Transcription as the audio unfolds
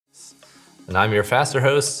And I'm your faster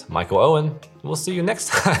host, Michael Owen. We'll see you next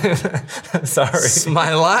time. Sorry. It's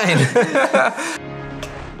my line.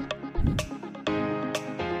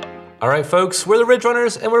 All right, folks, we're the Ridge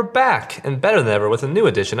Runners, and we're back and better than ever with a new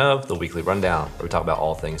edition of the Weekly Rundown, where we talk about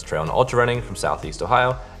all things trail and ultra running from Southeast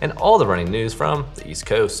Ohio and all the running news from the East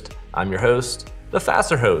Coast. I'm your host, the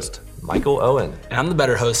faster host, Michael Owen. And I'm the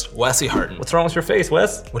better host, Wesley Harton. What's wrong with your face,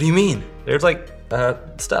 Wes? What do you mean? There's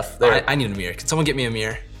stuff there. I need a mirror. Can someone get me a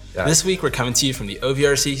mirror? Got This it. week, we're coming to you from the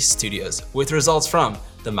OVRC studios with results from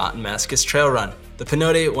the Mountain Masochist Trail Run, the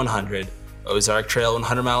Pinhoti 100, Ozark Trail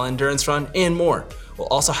 100-mile endurance run, and more. We'll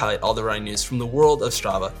also highlight all the running news from the world of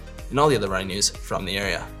Strava and all the other running news from the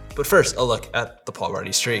area. But first, a look at the Paul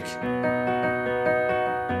Barty streak.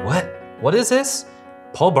 What? What is this?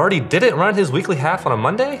 Paul Barty didn't run his weekly half on a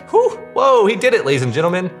Monday? Whew! Whoa, he did it, ladies and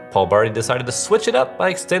gentlemen. Paul Barty decided to switch it up by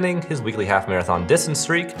extending his weekly half marathon distance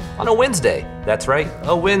streak on a Wednesday. That's right,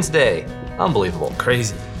 a Wednesday. Unbelievable.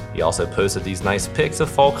 Crazy. He also posted these nice pics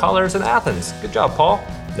of fall colors in Athens. Good job, Paul.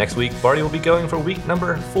 Next week, Barty will be going for week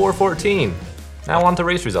number 414. Now on to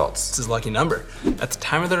race results. This is a lucky number. At the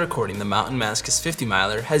time of the recording, the Mountain Masochist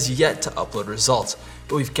 50-miler has yet to upload results,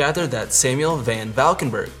 but we've gathered that Samuel van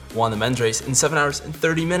Valkenburg won the men's race in 7 hours and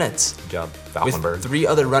 30 minutes. Good job, Valkenburg. With 3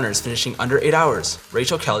 other runners finishing under 8 hours.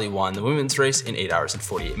 Rachel Kelly won the women's race in 8 hours and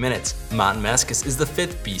 48 minutes. Mountain Masochist is the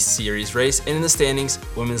 5th Beast Series race, and in the standings,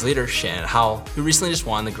 women's leader Shannon Howell, who recently just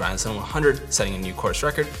won the Grindstone 100, setting a new course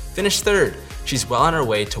record, finished 3rd. She's well on her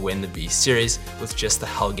way to win the Beast Series with just the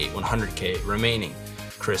Hellgate 100K remaining.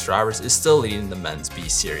 Chris Roberts is still leading the men's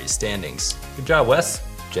Beast Series standings. Good job, Wes.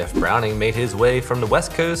 Jeff Browning made his way from the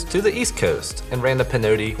West Coast to the East Coast and ran the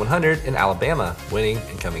Pinhoti 100 in Alabama, winning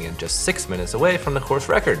and coming in just 6 minutes away from the course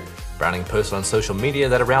record. Browning posted on social media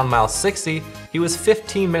that around mile 60, he was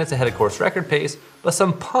 15 minutes ahead of course record pace, but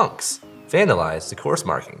some punks vandalized the course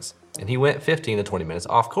markings, and he went 15 to 20 minutes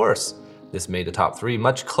off course. This made the top 3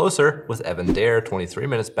 much closer, with Evan Dare 23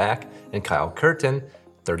 minutes back and Kyle Curtin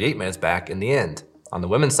 38 minutes back in the end. On the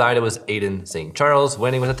women's side, it was Aiden St. Charles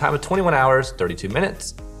winning with a time of 21 hours, 32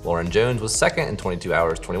 minutes. Lauren Jones was second in 22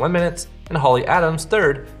 hours, 21 minutes, and Holly Adams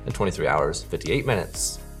third in 23 hours, 58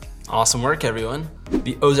 minutes. Awesome work, everyone.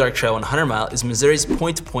 The Ozark Trail 100-mile is Missouri's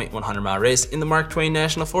point-to-point 100-mile race in the Mark Twain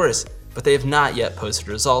National Forest, but they have not yet posted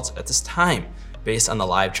results at this time. Based on the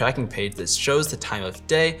live tracking page that shows the time of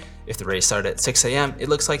day, if the race started at 6 a.m., it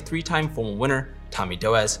looks like 3-time former winner Tommy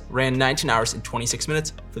Doaz ran 19 hours and 26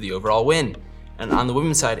 minutes for the overall win. And on the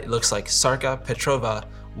women's side, it looks like Sarka Petrova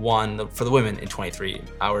won for the women in 23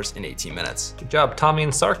 hours and 18 minutes. Good job, Tommy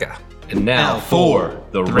and Sarka. And now for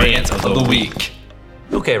the rant of the week.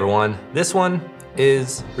 Okay, everyone, this one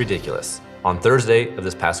is ridiculous. On Thursday of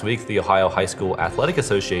this past week, the Ohio High School Athletic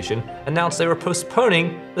Association announced they were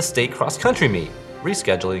postponing the state cross-country meet,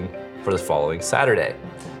 rescheduling for the following Saturday.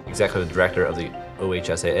 Executive Director of the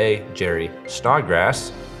OHSAA, Jerry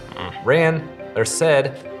Snodgrass,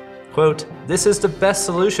 said, quote, "This is the best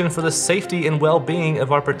solution for the safety and well-being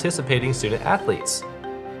of our participating student athletes.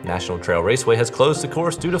 National Trail Raceway has closed the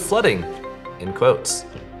course due to flooding," in quotes.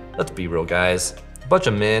 Let's be real, guys. A bunch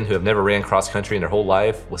of men who have never ran cross-country in their whole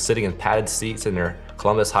life was sitting in padded seats in their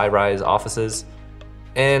Columbus high-rise offices,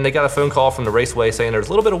 and they got a phone call from the raceway saying there's a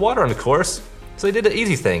little bit of water on the course, so they did the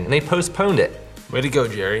easy thing, and they postponed it. Way to go,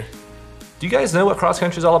 Jerry. Do you guys know what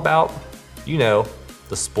cross-country is all about? You know,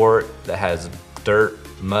 the sport that has dirt,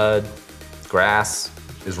 mud, grass,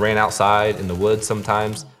 is ran outside in the woods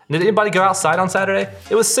sometimes. And did anybody go outside on Saturday?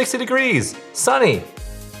 It was 60 degrees, sunny,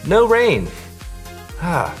 no rain.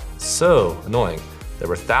 So annoying. There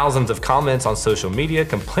were thousands of comments on social media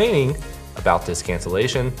complaining about this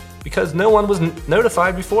cancellation because no one was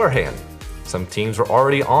notified beforehand. Some teams were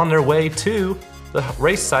already on their way to the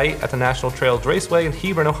race site at the National Trails Raceway in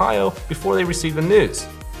Hebron, Ohio before they received the news.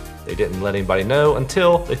 They didn't let anybody know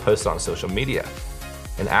until they posted on social media.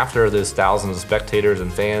 And after those thousands of spectators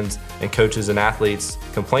and fans and coaches and athletes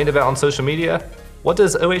complained about on social media, what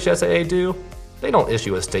does OHSAA do? They don't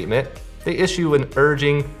issue a statement. They issue an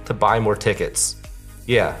urging to buy more tickets.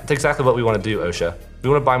 Yeah, that's exactly what we want to do, OSHA. We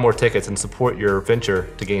want to buy more tickets and support your venture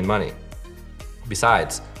to gain money.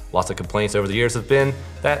 Besides, lots of complaints over the years have been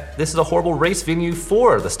that this is a horrible race venue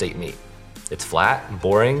for the state meet. It's flat and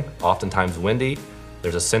boring, oftentimes windy.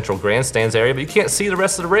 There's a central grandstands area, but you can't see the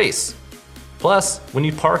rest of the race. Plus, when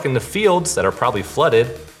you park in the fields that are probably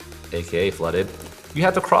flooded, AKA flooded, you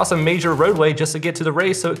have to cross a major roadway just to get to the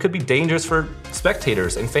race, so it could be dangerous for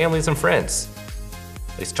spectators and families and friends.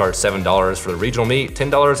 They charge $7 for the regional meet,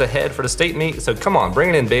 $10 a head for the state meet, so come on, bring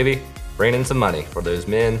it in, baby. Bring in some money for those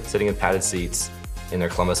men sitting in padded seats in their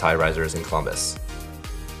Columbus high-risers in Columbus.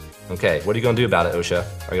 Okay, what are you gonna do about it, OHSAA?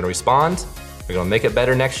 Are you gonna respond? Are you gonna make it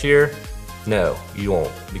better next year? No, you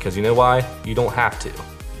won't, because you know why? You don't have to.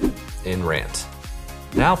 In rant.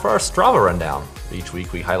 Now for our Strava rundown. Each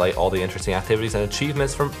week we highlight all the interesting activities and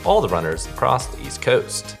achievements from all the runners across the East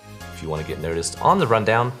Coast. If you want to get noticed on the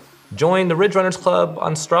rundown, join the Ridge Runners Club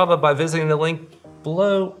on Strava by visiting the link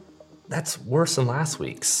below. That's worse than last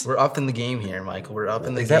week's. We're up in the game here, Michael. We're up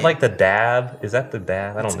in the game. Is that like the dab? Is that the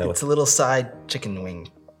dab? I don't know. It's a little side chicken wing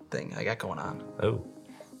thing I got going on. Oh,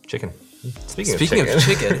 chicken. Speaking of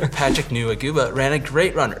chicken, Patrick Nuaguba ran a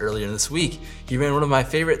great run earlier this week. He ran one of my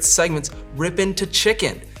favorite segments, Rippin' to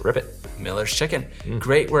Chicken. Rip it. Miller's Chicken.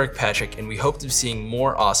 Great work, Patrick, and we hope to be seeing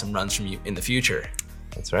more awesome runs from you in the future.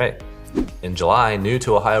 That's right. In July, new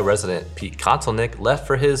to Ohio resident Pete Kontelnick left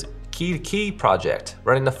for his Key to Key project,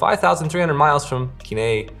 running the 5,300 miles from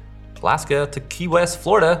Kenai, Alaska to Key West,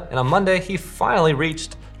 Florida, and on Monday he finally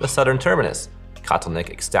reached the southern terminus.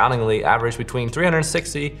 Kontelnick astoundingly averaged between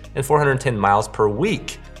 360 and 410 miles per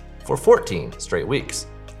week for 14 straight weeks,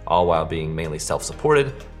 all while being mainly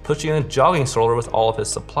self-supported, pushing a jogging stroller with all of his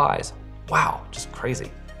supplies. Wow, just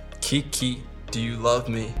crazy. Kiki, do you love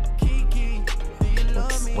me?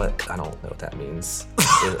 What? I don't know what that means.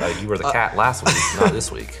 You were the cat last week, not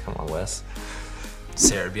this week. Come on, Wes.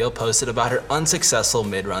 Sarah Beal posted about her unsuccessful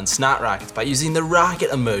mid-run snot rockets by using the rocket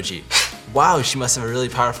emoji. Wow, she must have a really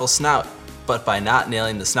powerful snout. But by not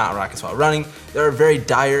nailing the snot rockets while running, there are very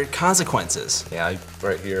dire consequences. Yeah, I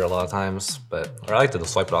write here a lot of times, or I like to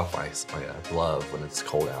just swipe it off my glove when it's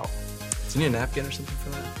cold out. Do you need a napkin or something for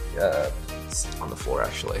that? Yeah, it's on the floor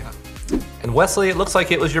actually. And Wesley, it looks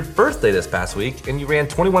like it was your birthday this past week, and you ran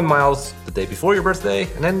 21 miles the day before your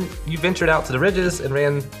birthday, and then you ventured out to the ridges and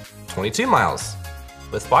ran 22 miles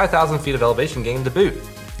with 5,000 feet of elevation gain to boot.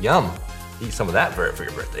 Yum. Eat some of that for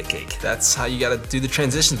your birthday cake. That's how you gotta do the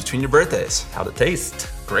transitions between your birthdays. How'd it taste?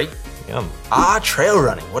 Great. Yum. Trail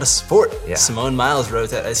running, what a sport. Yeah. Simone Miles wrote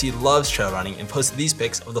that as he loves trail running and posted these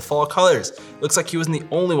pics of the fall colors. Looks like he wasn't the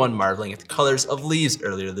only one marveling at the colors of leaves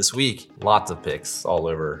earlier this week. Lots of pics all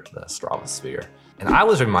over the Strava sphere. And I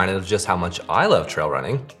was reminded of just how much I love trail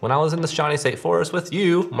running when I was in the Shawnee State Forest with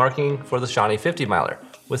you marking for the Shawnee 50 miler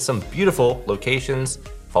with some beautiful locations,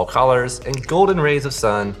 fall colors, and golden rays of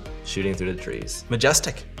sun shooting through the trees.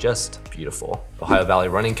 Majestic. Just beautiful. Ohio Valley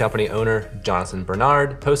Running Company owner Jonathan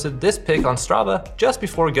Bernard posted this pic on Strava just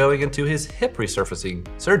before going into his hip resurfacing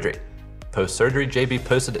surgery. Post-surgery, JB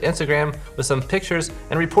posted to Instagram with some pictures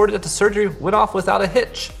and reported that the surgery went off without a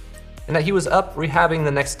hitch and that he was up rehabbing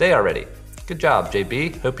the next day already. Good job,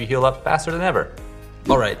 JB. Hope you heal up faster than ever.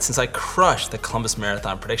 All right, since I crushed the Columbus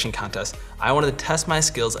Marathon prediction contest, I wanted to test my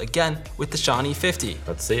skills again with the Shawnee 50.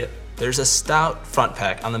 Let's see it. There's a stout front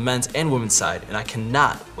pack on the men's and women's side, and I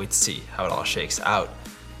cannot wait to see how it all shakes out.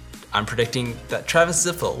 I'm predicting that Travis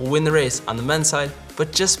Ziffel will win the race on the men's side,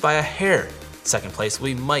 but just by a hair. Second place will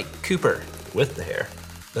be Mike Cooper. With the hair.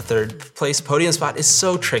 The third place podium spot is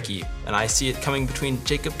so tricky, and I see it coming between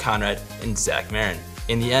Jacob Conrad and Zach Marin.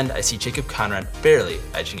 In the end, I see Jacob Conrad barely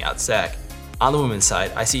edging out Zach. On the women's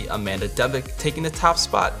side, I see Amanda Debick taking the top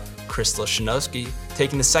spot, Crystal Shinowski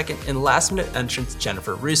taking the second, and last-minute entrant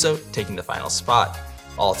Jennifer Russo taking the final spot.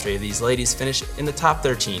 All three of these ladies finished in the top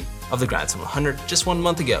 13 of the Grandson 100 just 1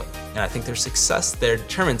 month ago, and I think their success there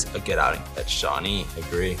determines a good outing at Shawnee.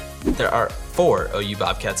 Agree. There are 4 OU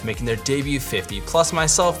Bobcats making their debut 50, plus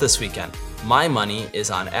myself this weekend. My money is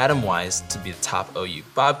on Adam Wise to be the top OU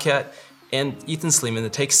Bobcat, and Ethan Sleeman to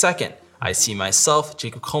take second. I see myself,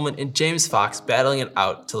 Jacob Coleman, and James Fox battling it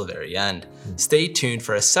out till the very end. Stay tuned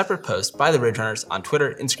for a separate post by the Ridge Runners on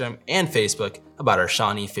Twitter, Instagram, and Facebook about our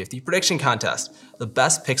Shawnee 50 prediction contest. The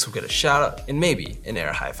best picks will get a shout out and maybe an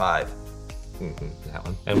air high five. That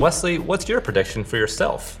one. And Wesley, what's your prediction for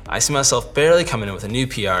yourself? I see myself barely coming in with a new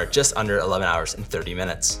PR just under 11 hours and 30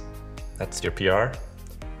 minutes. That's your PR?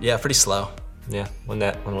 Yeah, pretty slow. Yeah, when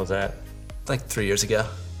was that? Like 3 years ago.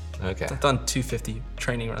 Okay. I've done 250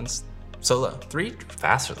 training runs. Solo. 3?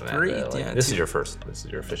 Faster than that. 3, Though. yeah. This is your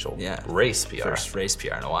official race PR. First race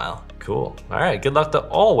PR in a while. Cool. All right, good luck to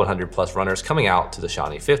all 100 plus runners coming out to the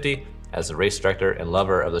Shawnee 50. As the race director and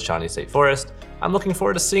lover of the Shawnee State Forest, I'm looking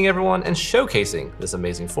forward to seeing everyone and showcasing this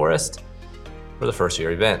amazing forest for the first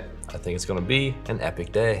year event. I think it's gonna be an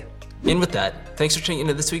epic day. And with that, thanks for tuning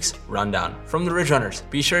into this week's Rundown from the Ridge Runners.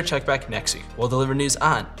 Be sure to check back next week. We'll deliver news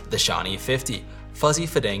on the Shawnee 50, Fuzzy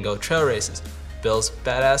Fandango Trail Races, Bill's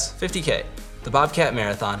Badass 50K, the Bobcat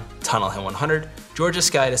Marathon, Tunnel Hill 100, Georgia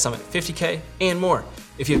Sky to Summit 50K, and more.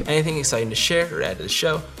 If you have anything exciting to share or add to the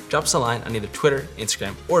show, drop us a line on either Twitter,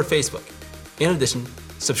 Instagram, or Facebook. In addition,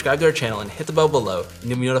 subscribe to our channel and hit the bell below, and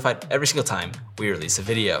you'll be notified every single time we release a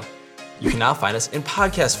video. You can now find us in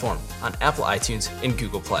podcast form on Apple iTunes and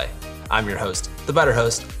Google Play. I'm your host, the better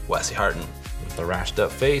host, Wesley Harton. With a rashed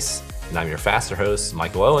up face, and I'm your faster host,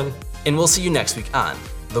 Michael Owen. And we'll see you next week on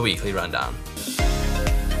The Weekly Rundown.